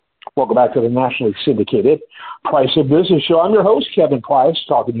Welcome back to the nationally syndicated Price of Business Show. I'm your host, Kevin Price,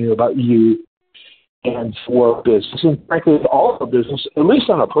 talking to you about you and for business, and frankly, all of business, at least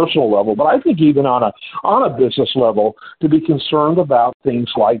on a personal level, but I think even on a business level, to be concerned about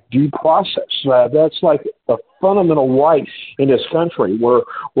things like due process. That's like a fundamental right in this country, where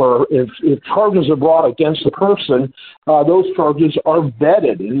if charges are brought against a person, those charges are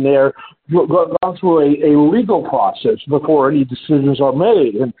vetted and they're gone through a legal process before any decisions are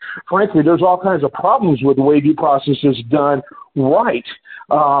made. And frankly, there's all kinds of problems with the way due process is done right.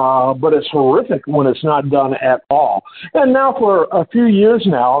 But it's horrific when it's not done at all. And now for a few years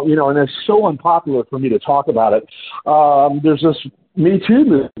now, and it's so unpopular for me to talk about it, there's this Me Too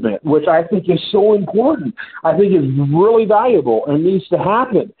movement, which I think is so important. I think is really valuable and needs to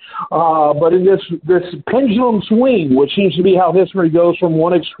happen. But in this pendulum swing, which seems to be how history goes from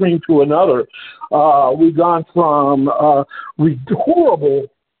one extreme to another, we've gone from horrible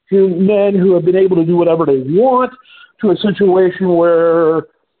men who have been able to do whatever they want to a situation where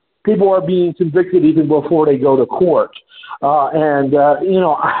people are being convicted even before they go to court. I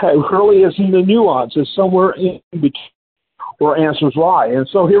really have seen the nuances somewhere in between where answers lie. And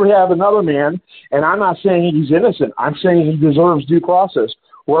so here we have another man, and I'm not saying he's innocent. I'm saying he deserves due process.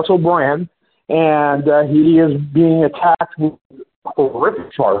 Russell Brand, and he is being attacked with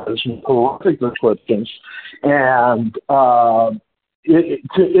horrific charges and horrific descriptions. And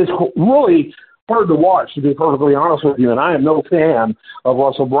it's really hard to watch, to be perfectly honest with you, and I am no fan of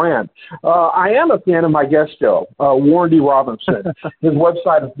Russell Brand. I am a fan of my guest, though, Warren D. Robinson. His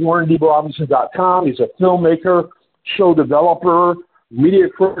website is warrendrobinson.com. He's a filmmaker, show developer, media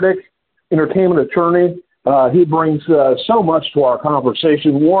critic, entertainment attorney. He brings so much to our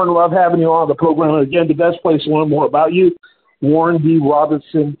conversation. Warren, love having you on the program. And again, the best place to learn more about you,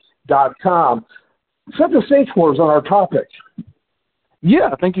 warrendrobinson.com. Set the stage for us on our topic.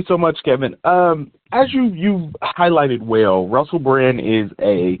 Yeah, thank you so much, Kevin. As you highlighted well, Russell Brand is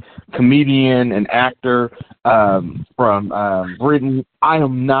a comedian, an actor from Britain. I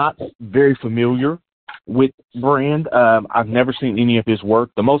am not very familiar with Brand. I've never seen any of his work.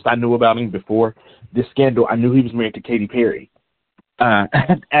 The most I knew about him before this scandal, I knew he was married to Katy Perry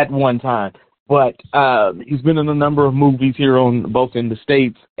at one time. But he's been in a number of movies here both in the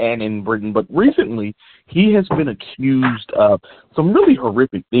States and in Britain. But recently, he has been accused of some really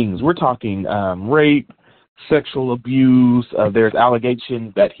horrific things. We're talking rape, sexual abuse. There's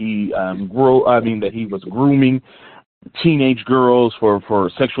allegations that he was grooming teenage girls for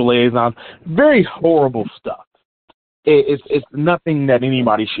sexual liaisons. Very horrible stuff. It's nothing that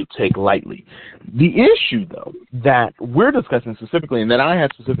anybody should take lightly. The issue, though, that we're discussing specifically, and that I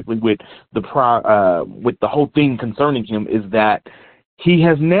have specifically with the whole thing concerning him, is that he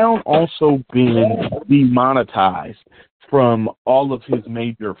has now also been demonetized from most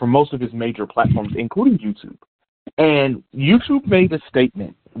of his major platforms, including YouTube. And YouTube made a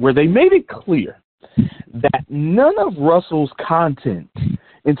statement where they made it clear that none of Russell's content,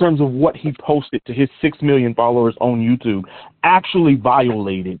 in terms of what he posted to his 6 million followers on YouTube, actually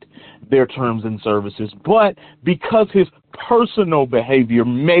violated their terms and services. But because his personal behavior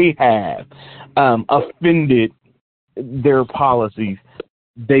may have offended their policies,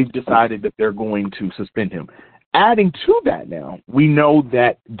 they've decided that they're going to suspend him. Adding to that now, we know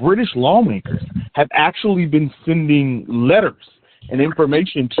that British lawmakers have actually been sending letters and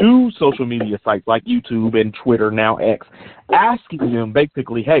information to social media sites like YouTube and Twitter, now X, asking them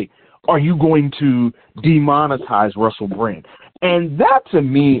basically, hey, are you going to demonetize Russell Brand? And that, to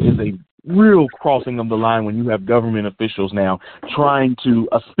me, is a real crossing of the line when you have government officials now trying to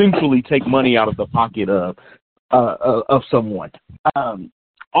essentially take money out of the pocket of someone.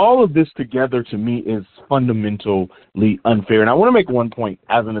 All of this together, to me, is fundamentally unfair. And I want to make one point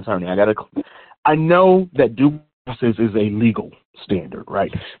as an attorney. I know that due process is a legal standard,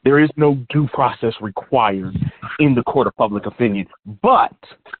 right? There is no due process required in the court of public opinion. But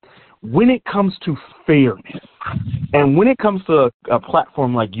when it comes to fairness, and when it comes to a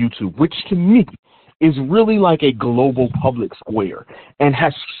platform like YouTube, which to me is really like a global public square and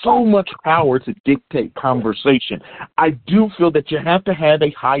has so much power to dictate conversation, I do feel that you have to have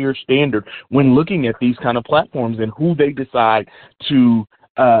a higher standard when looking at these kind of platforms and who they decide to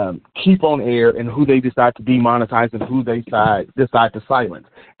keep on air and who they decide to demonetize and who they decide to silence.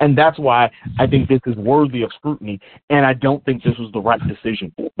 And that's why I think this is worthy of scrutiny, and I don't think this was the right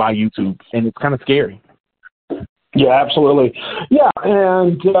decision by YouTube, and it's kind of scary. Yeah, absolutely. Yeah,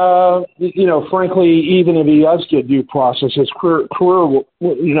 and, frankly, even if he does get due process, his career,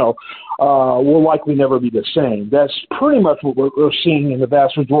 will likely never be the same. That's pretty much what we're seeing in the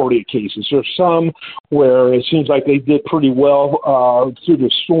vast majority of cases. There's some where it seems like they did pretty well through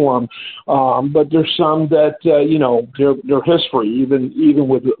the storm, but there's some that they're history, even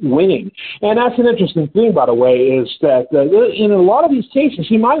with winning. And that's an interesting thing, by the way, is that in a lot of these cases,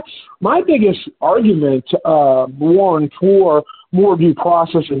 see, my biggest argument, Warren, for more due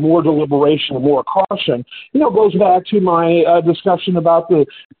process and more deliberation and more caution, goes back to my discussion about the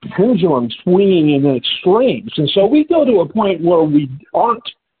pendulum swinging in the extremes. And so we go to a point where we aren't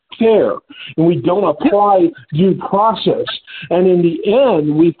fair and we don't apply due process. And in the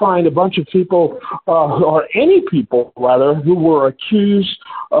end, we find a bunch of people, or any people rather, who were accused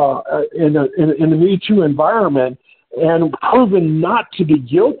in the Me Too environment and proven not to be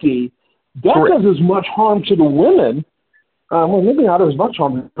guilty. That does as much harm to the women. Well, maybe not as much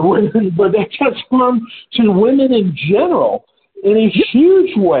harm to the women, but that does harm to women in general in a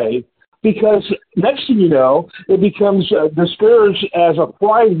huge way, because next thing you know, it becomes disparaged as a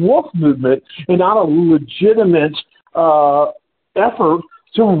pride wolf movement and not a legitimate effort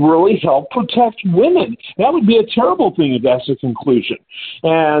to really help protect women. That would be a terrible thing if that's the conclusion.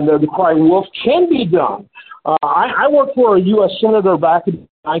 And the cry wolf can be done. I worked for a U.S. senator back in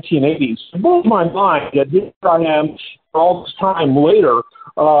the 1980s. It blew my mind that here I am all this time later.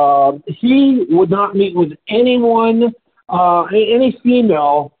 He would not meet with anyone, any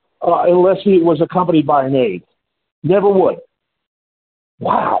female, unless he was accompanied by an aide. Never would.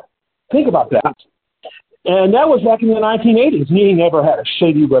 Wow. Think about that. And that was back in the 1980s. He never had a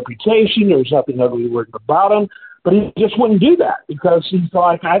shady reputation. There was nothing ugly about him. But he just wouldn't do that because he's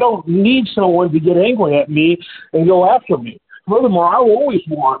like, I don't need someone to get angry at me and go after me. Furthermore, I always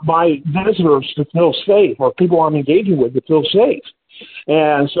want my visitors to feel safe, or people I'm engaging with to feel safe.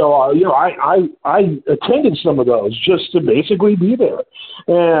 And so, I attended some of those just to basically be there.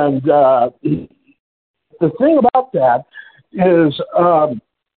 And the thing about that is, I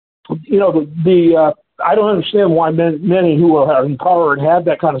don't understand why many who are in power and have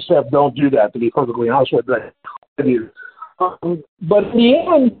that kind of stuff don't do that, to be perfectly honest with you. But in the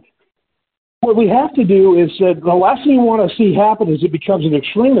end, what we have to do is that the last thing you want to see happen is it becomes an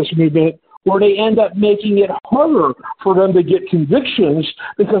extremist movement where they end up making it harder for them to get convictions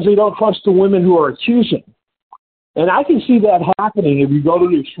because they don't trust the women who are accusing. And I can see that happening if you go to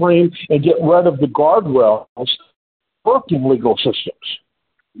the extreme and get rid of the guardrails working legal systems.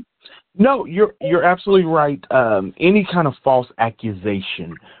 No, you're absolutely right. Any kind of false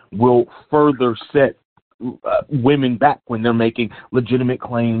accusation will further set women back when they're making legitimate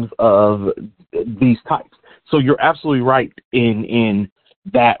claims of these types. So you're absolutely right in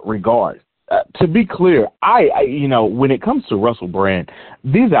that regard. To be clear, I when it comes to Russell Brand,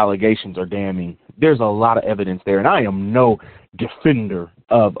 these allegations are damning. There's a lot of evidence there, and I am no defender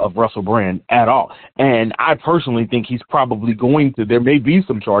of Russell Brand at all. And I personally think he's probably there may be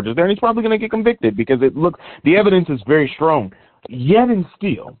some charges there, and he's probably going to get convicted because the evidence is very strong. Yet and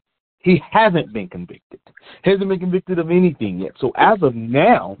still, he hasn't been convicted. Hasn't been convicted of anything yet. So as of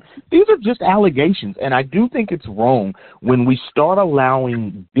now, these are just allegations. And I do think it's wrong when we start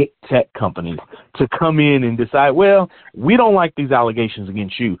allowing big tech companies to come in and decide, well, we don't like these allegations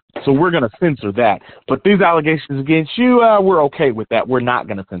against you, so we're going to censor that. But these allegations against you, we're okay with that. We're not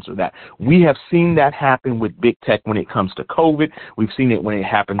going to censor that. We have seen that happen with big tech when it comes to COVID. We've seen it when it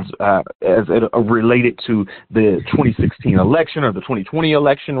happens as related to the 2016 election, or the 2020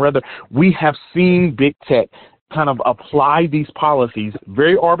 election, rather. We have seen big tech kind of apply these policies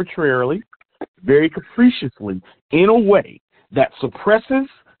very arbitrarily, very capriciously, in a way that suppresses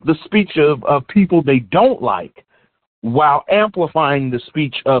the speech of people they don't like while amplifying the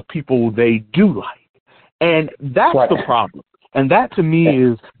speech of people they do like. And that's right. The problem. And that, to me,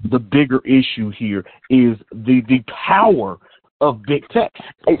 is the bigger issue here, is the power of big tech.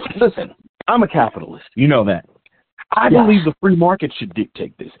 Hey, listen, I'm a capitalist. You know that. I believe the free market should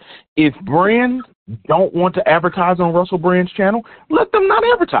dictate this. If brands don't want to advertise on Russell Brand's channel, let them not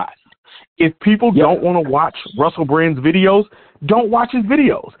advertise. If people don't want to watch Russell Brand's videos, don't watch his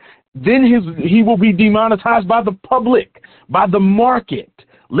videos. Then he will be demonetized by the public, by the market.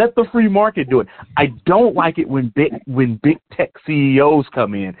 Let the free market do it. I don't like it when big tech CEOs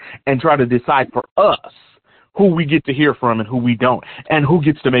come in and try to decide for us who we get to hear from and who we don't, and who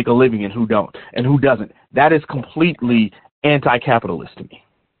gets to make a living and who don't, and who doesn't. That is completely anti-capitalist to me.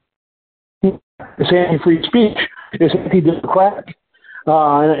 It's anti-free speech. It's anti-democratic,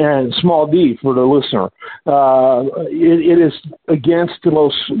 and small d for the listener. It is against the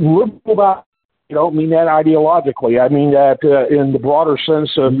most liberal. I don't mean that ideologically. I mean that in the broader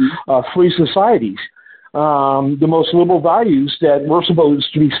sense of free societies. the most liberal values that we're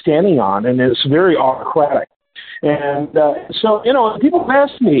supposed to be standing on, and it's very autocratic. And so, people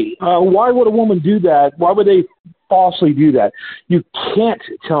ask me, why would a woman do that? Why would they falsely do that? You can't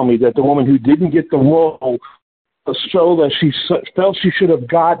tell me that the woman who didn't get the role, the show that she felt she should have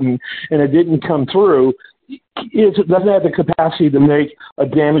gotten, and it didn't come through, doesn't have the capacity to make a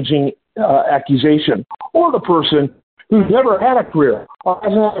damaging accusation. Or the person who's never had a career or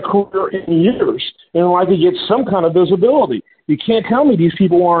hasn't had a career in years and like to get some kind of visibility. You can't tell me these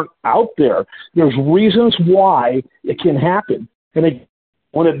people aren't out there. There's reasons why it can happen. And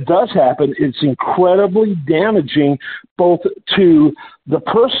when it does happen, it's incredibly damaging both to the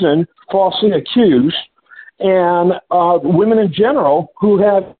person falsely accused and women in general who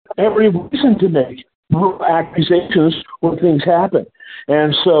have every reason to make accusations when things happen.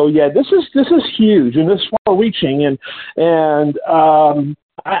 And so, this is huge and this is far-reaching, and I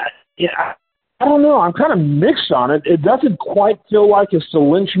don't know. I'm kind of mixed on it. It doesn't quite feel like it's the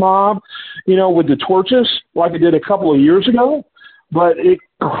lynch mob, with the torches like it did a couple of years ago, but it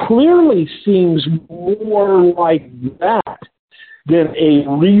clearly seems more like that than a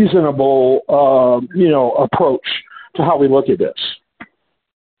reasonable, approach to how we look at this.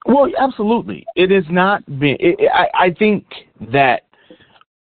 Well, absolutely. It has not been. I think that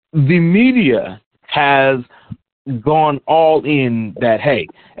the media has gone all in that, hey,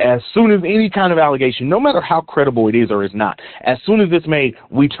 as soon as any kind of allegation, no matter how credible it is or is not, as soon as it's made,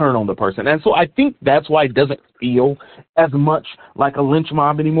 we turn on the person. And so I think that's why it doesn't feel as much like a lynch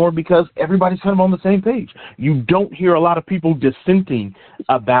mob anymore, because everybody's kind of on the same page. You don't hear a lot of people dissenting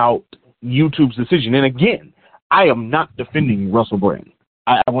about YouTube's decision. And again, I am not defending Russell Brand.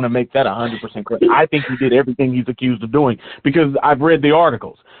 I want to make that 100% clear. I think he did everything he's accused of doing because I've read the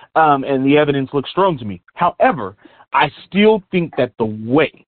articles, and the evidence looks strong to me. However, I still think that the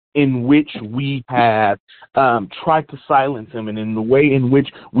way in which we have tried to silence him and in the way in which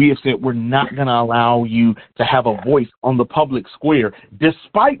we have said we're not going to allow you to have a voice on the public square,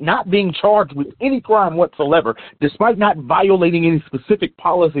 despite not being charged with any crime whatsoever, despite not violating any specific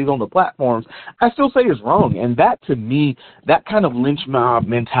policies on the platforms, I still say is wrong. And that, to me, that kind of lynch mob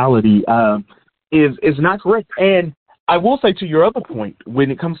mentality is not correct. And I will say, to your other point, when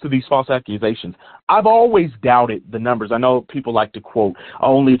it comes to these false accusations, I've always doubted the numbers. I know people like to quote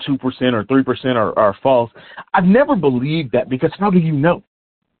only 2% or 3% are false. I've never believed that, because how do you know?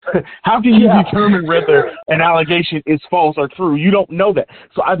 How can you determine whether an allegation is false or true? You don't know that.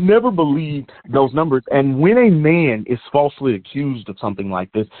 So I've never believed those numbers. And when a man is falsely accused of something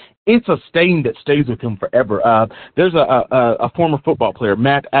like this, it's a stain that stays with him forever. There's a former football player,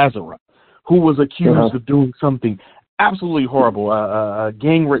 Matt Azara, who was accused of doing something absolutely horrible, a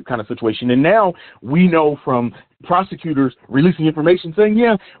gang rape kind of situation. And now we know from prosecutors releasing information saying,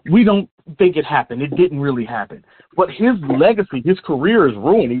 we don't think it happened. It didn't really happen. But his legacy, his career is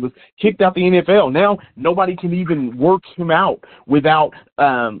ruined. He was kicked out the NFL. Now nobody can even work him out without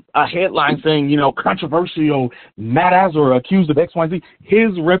a headline saying, controversial, Matt Azara accused of X, Y, Z.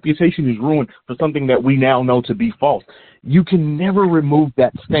 His reputation is ruined for something that we now know to be false. You can never remove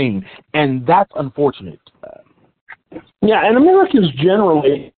that stain, and that's unfortunate. Yeah, and Americans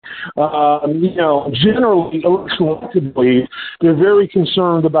generally, collectively, they're very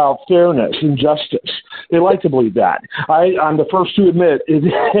concerned about fairness and justice. They like to believe that. I'm the first to admit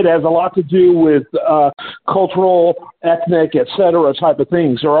it has a lot to do with cultural, ethnic, et cetera, type of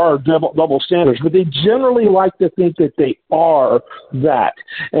things. There are double standards, but they generally like to think that they are that.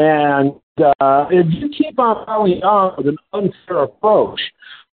 And if you keep on piling on with an unfair approach,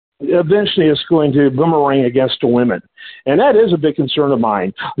 eventually it's going to boomerang against the women. And that is a big concern of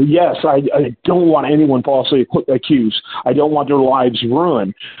mine. Yes, I don't want anyone falsely accused. I don't want their lives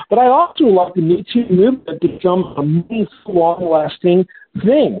ruined. But I also like the Me Too movement to become a meaningful, long-lasting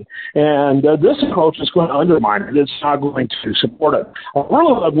thing. And this approach is going to undermine it. It's not going to support it. I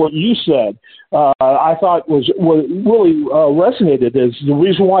really love what you said. I thought was really resonated is the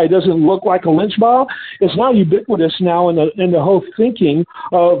reason why it doesn't look like a lynch mob. It's now ubiquitous now in the whole thinking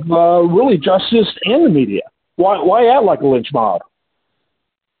of really justice and the media. Why act like a lynch mob?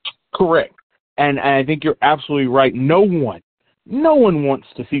 Correct. And I think you're absolutely right. No one wants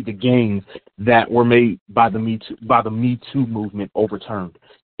to see the gains that were made by the Me Too movement overturned.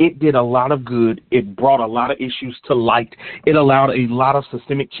 It did a lot of good. It brought a lot of issues to light. It allowed a lot of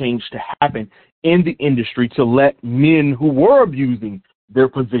systemic change to happen in the industry to let men who were abusing their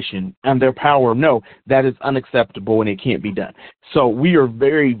position and their power know that is unacceptable and it can't be done. So we are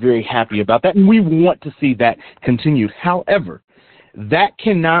very, very happy about that, and we want to see that continued. However, that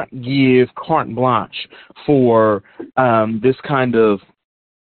cannot give carte blanche for this kind of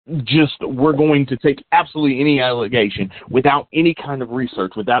we're going to take absolutely any allegation without any kind of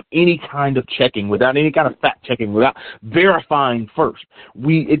research, without any kind of checking, without any kind of fact checking, without verifying first.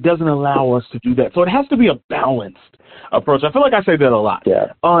 It doesn't allow us to do that. So it has to be a balanced approach. I feel like I say that a lot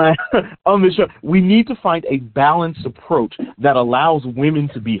on the show. We need to find a balanced approach that allows women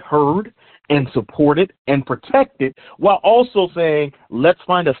to be heard and supported and protected, while also saying, let's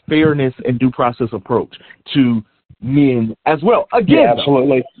find a fairness and due process approach to men as well. Again,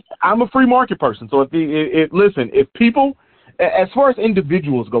 absolutely. I'm a free market person. So if people, as far as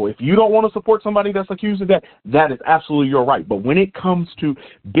individuals go, if you don't want to support somebody that's accused of that, that is absolutely your right. But when it comes to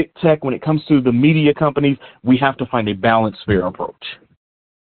big tech, when it comes to the media companies, we have to find a balanced, fair approach.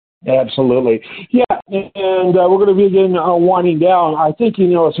 Absolutely. Yeah, and we're going to begin winding down. I think,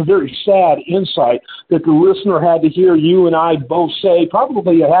 it's a very sad insight that the listener had to hear you and I both say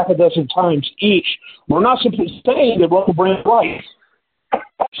probably a half a dozen times each. We're not simply saying that Russell Brand right.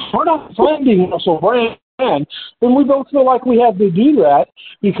 We're not finding Russell Brand. And we both feel like we have to do that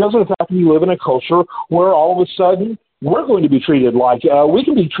because of the fact that we live in a culture where all of a sudden we're going to be treated like we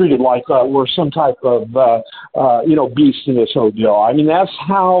can be treated like we're some type of beast in this whole deal. I mean, that's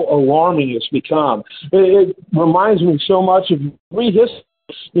how alarming it's become. It reminds me so much of read history.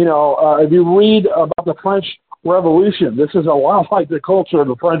 If you read about the French Revolution, this is a lot like the culture of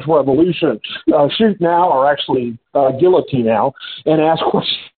the French Revolution. Shoot now, or actually guillotine now, and ask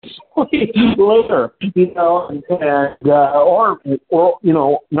questions later. Or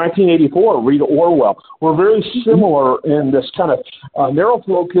 1984. Read Orwell. We're very similar in this kind of narrow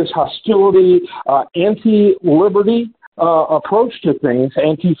focus, hostility, anti-liberty approach to things,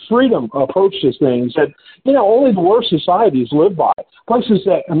 anti-freedom approach to things that only the worst societies live by. Places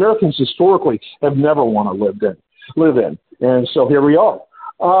that Americans historically have never want to live in. And so here we are.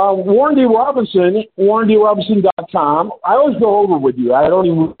 Warren D. Robinson, WarrenDRobinson.com. I always go over with you. I don't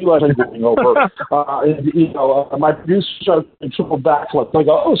even realize I'm going over. My producers are in triple backflip. I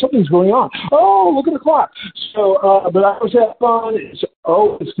go, something's going on. Oh, look at the clock. So, but I always have fun.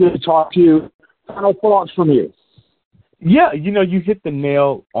 It's good to talk to you. Final thoughts from you. Yeah, you hit the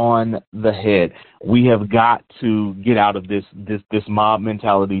nail on the head. We have got to get out of this mob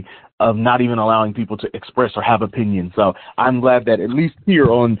mentality of not even allowing people to express or have opinions. So I'm glad that at least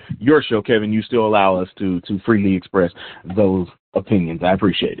here on your show, Kevin, you still allow us to freely express those opinions. I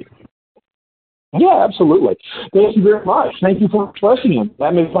appreciate it. Yeah, absolutely. Thank you very much. Thank you for expressing them.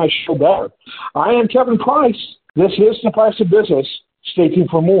 That makes my show better. I am Kevin Price. This is The Price of Business. Stay tuned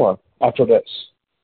for more after this.